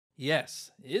Yes,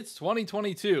 it's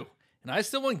 2022, and I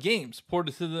still want games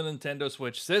ported to the Nintendo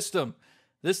Switch system.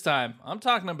 This time, I'm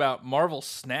talking about Marvel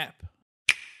Snap.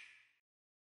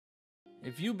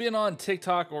 If you've been on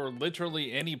TikTok or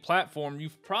literally any platform,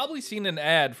 you've probably seen an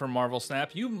ad for Marvel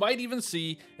Snap. You might even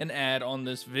see an ad on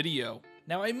this video.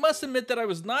 Now, I must admit that I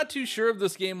was not too sure of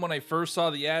this game when I first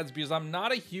saw the ads because I'm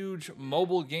not a huge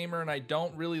mobile gamer and I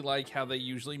don't really like how they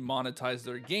usually monetize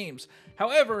their games.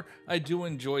 However, I do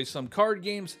enjoy some card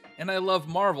games and I love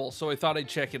Marvel, so I thought I'd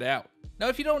check it out. Now,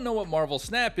 if you don't know what Marvel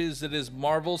Snap is, it is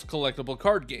Marvel's collectible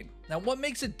card game. Now, what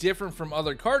makes it different from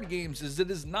other card games is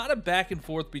it is not a back and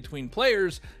forth between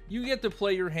players. You get to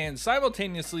play your hand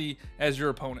simultaneously as your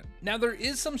opponent. Now, there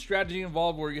is some strategy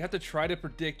involved where you have to try to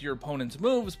predict your opponent's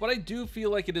moves, but I do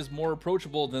feel like it is more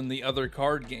approachable than the other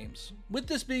card games. With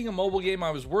this being a mobile game,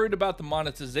 I was worried about the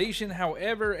monetization.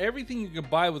 However, everything you can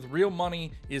buy with real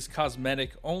money is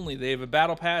cosmetic only. They have a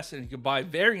battle pass and you can buy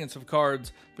variants of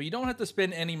cards, but you don't have to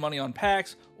spend any money on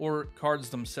packs or cards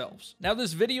themselves. Now,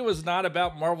 this video is not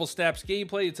about Marvel Snap's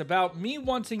gameplay, it's about me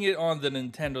wanting it on the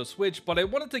Nintendo Switch, but I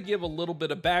wanted to give a little bit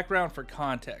of background for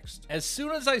context. As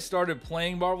soon as I started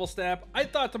playing Marvel Snap, I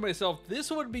thought to myself,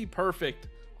 this would be perfect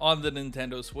on the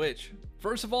Nintendo Switch.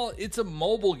 First of all, it's a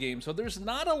mobile game, so there's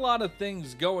not a lot of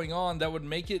things going on that would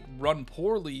make it run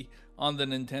poorly on the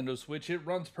Nintendo Switch. It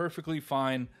runs perfectly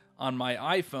fine on my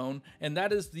iPhone, and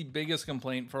that is the biggest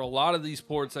complaint for a lot of these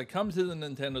ports that come to the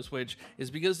Nintendo Switch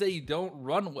is because they don't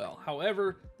run well.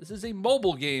 However, this is a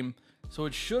mobile game, so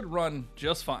it should run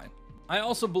just fine. I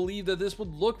also believe that this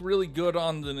would look really good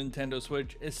on the Nintendo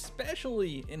Switch,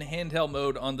 especially in handheld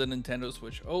mode on the Nintendo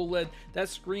Switch OLED. That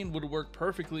screen would work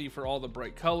perfectly for all the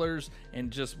bright colors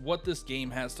and just what this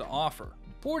game has to offer.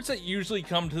 Ports that usually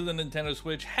come to the Nintendo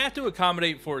Switch have to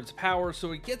accommodate for its power,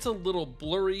 so it gets a little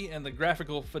blurry and the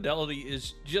graphical fidelity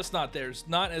is just not there. It's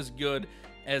not as good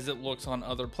as it looks on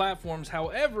other platforms.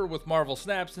 However, with Marvel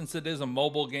Snap, since it is a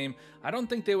mobile game, I don't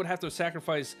think they would have to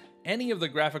sacrifice any of the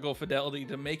graphical fidelity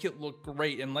to make it look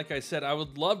great. And like I said, I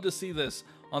would love to see this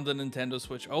on the Nintendo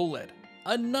Switch OLED.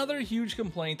 Another huge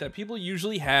complaint that people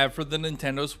usually have for the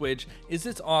Nintendo Switch is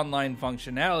its online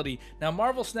functionality. Now,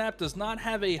 Marvel Snap does not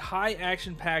have a high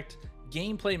action-packed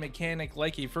gameplay mechanic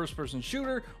like a first-person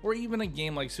shooter or even a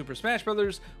game like Super Smash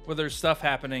Bros. Where there's stuff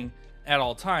happening at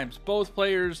all times. Both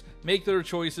players make their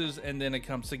choices and then it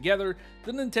comes together.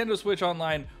 The Nintendo Switch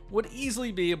Online would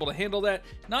easily be able to handle that.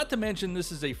 Not to mention,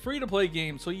 this is a free-to-play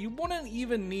game, so you wouldn't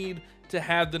even need to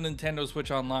have the Nintendo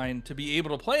Switch Online to be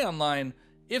able to play online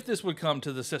if this would come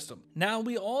to the system. Now,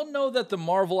 we all know that the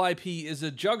Marvel IP is a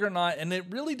juggernaut and it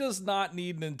really does not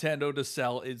need Nintendo to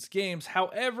sell its games.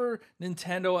 However,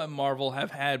 Nintendo and Marvel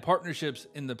have had partnerships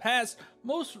in the past,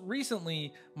 most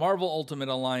recently Marvel Ultimate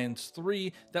Alliance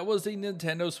 3, that was a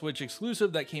Nintendo Switch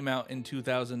exclusive that came out in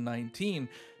 2019.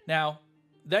 Now,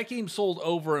 that game sold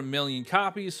over 1 million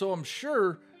copies, so I'm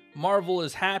sure Marvel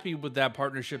is happy with that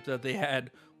partnership that they had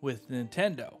with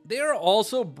Nintendo. They are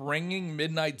also bringing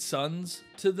Midnight Suns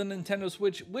to the Nintendo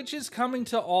Switch, which is coming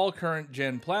to all current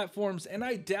gen platforms, and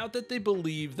I doubt that they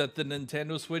believe that the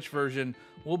Nintendo Switch version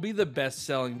will be the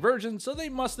best-selling version, so they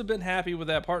must have been happy with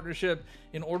that partnership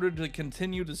in order to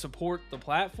continue to support the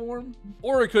platform.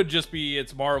 Or it could just be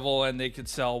it's Marvel and they could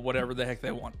sell whatever the heck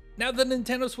they want. Now, the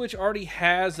Nintendo Switch already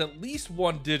has at least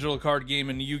one digital card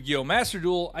game in Yu-Gi-Oh! Master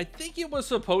Duel. I think it was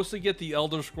supposed to get the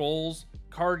Elder Scrolls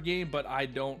card game, but I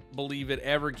don't believe it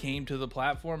ever came to the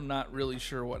platform. Not really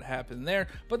sure what happened there,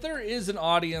 but there is an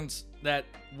audience that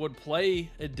would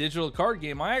play a digital card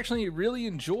game. I actually really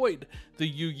enjoyed the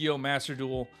Yu-Gi-Oh! Master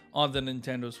Duel on the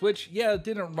Nintendo Switch. Yeah, it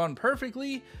didn't run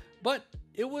perfectly, but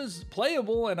it was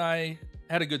playable and I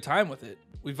had a good time with it.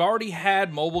 We've already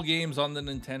had mobile games on the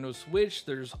Nintendo Switch.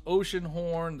 There's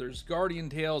Oceanhorn, there's Guardian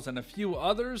Tales, and a few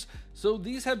others. So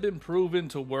these have been proven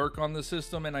to work on the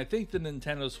system, and I think the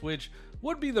Nintendo Switch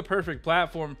would be the perfect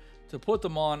platform to put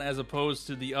them on as opposed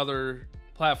to the other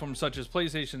platforms such as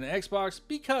PlayStation and Xbox,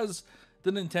 because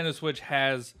the Nintendo Switch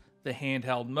has the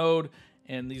handheld mode,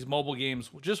 and these mobile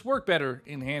games will just work better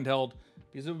in handheld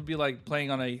because it would be like playing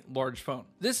on a large phone.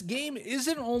 This game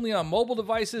isn't only on mobile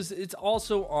devices, it's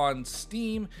also on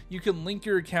Steam. You can link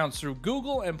your accounts through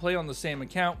Google and play on the same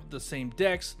account with the same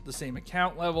decks, the same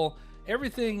account level.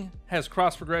 Everything has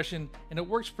cross progression and it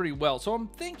works pretty well. So I'm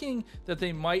thinking that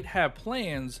they might have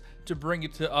plans to bring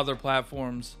it to other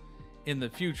platforms in the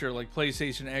future, like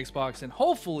PlayStation, Xbox, and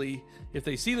hopefully, if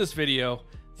they see this video,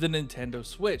 the Nintendo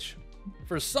Switch.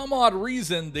 For some odd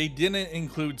reason, they didn't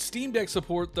include Steam Deck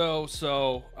support though,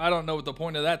 so I don't know what the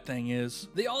point of that thing is.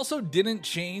 They also didn't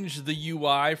change the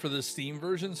UI for the Steam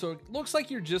version, so it looks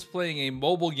like you're just playing a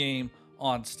mobile game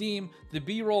on Steam. The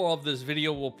B-roll of this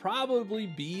video will probably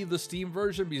be the Steam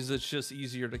version because it's just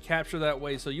easier to capture that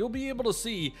way. So you'll be able to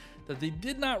see that they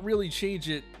did not really change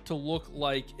it to look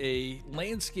like a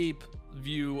landscape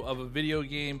view of a video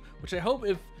game, which I hope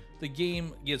if the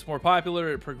game gets more popular,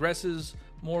 it progresses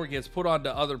more, gets put onto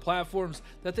other platforms,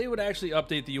 that they would actually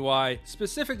update the UI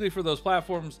specifically for those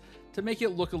platforms to make it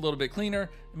look a little bit cleaner.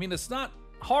 I mean, it's not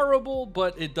horrible,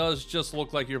 but it does just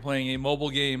look like you're playing a mobile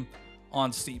game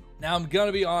on Steam. Now, I'm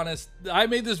gonna be honest, I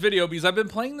made this video because I've been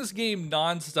playing this game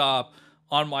nonstop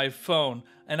on my phone,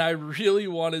 and I really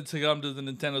wanted to come to the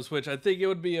Nintendo Switch. I think it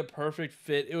would be a perfect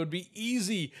fit. It would be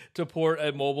easy to port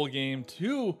a mobile game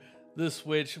to the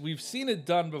Switch. We've seen it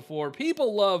done before.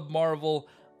 People love Marvel.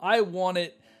 I want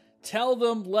it. Tell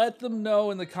them, let them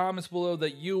know in the comments below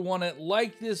that you want it.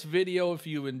 Like this video if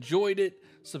you enjoyed it.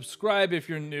 Subscribe if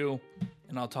you're new,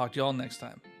 and I'll talk to y'all next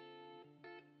time.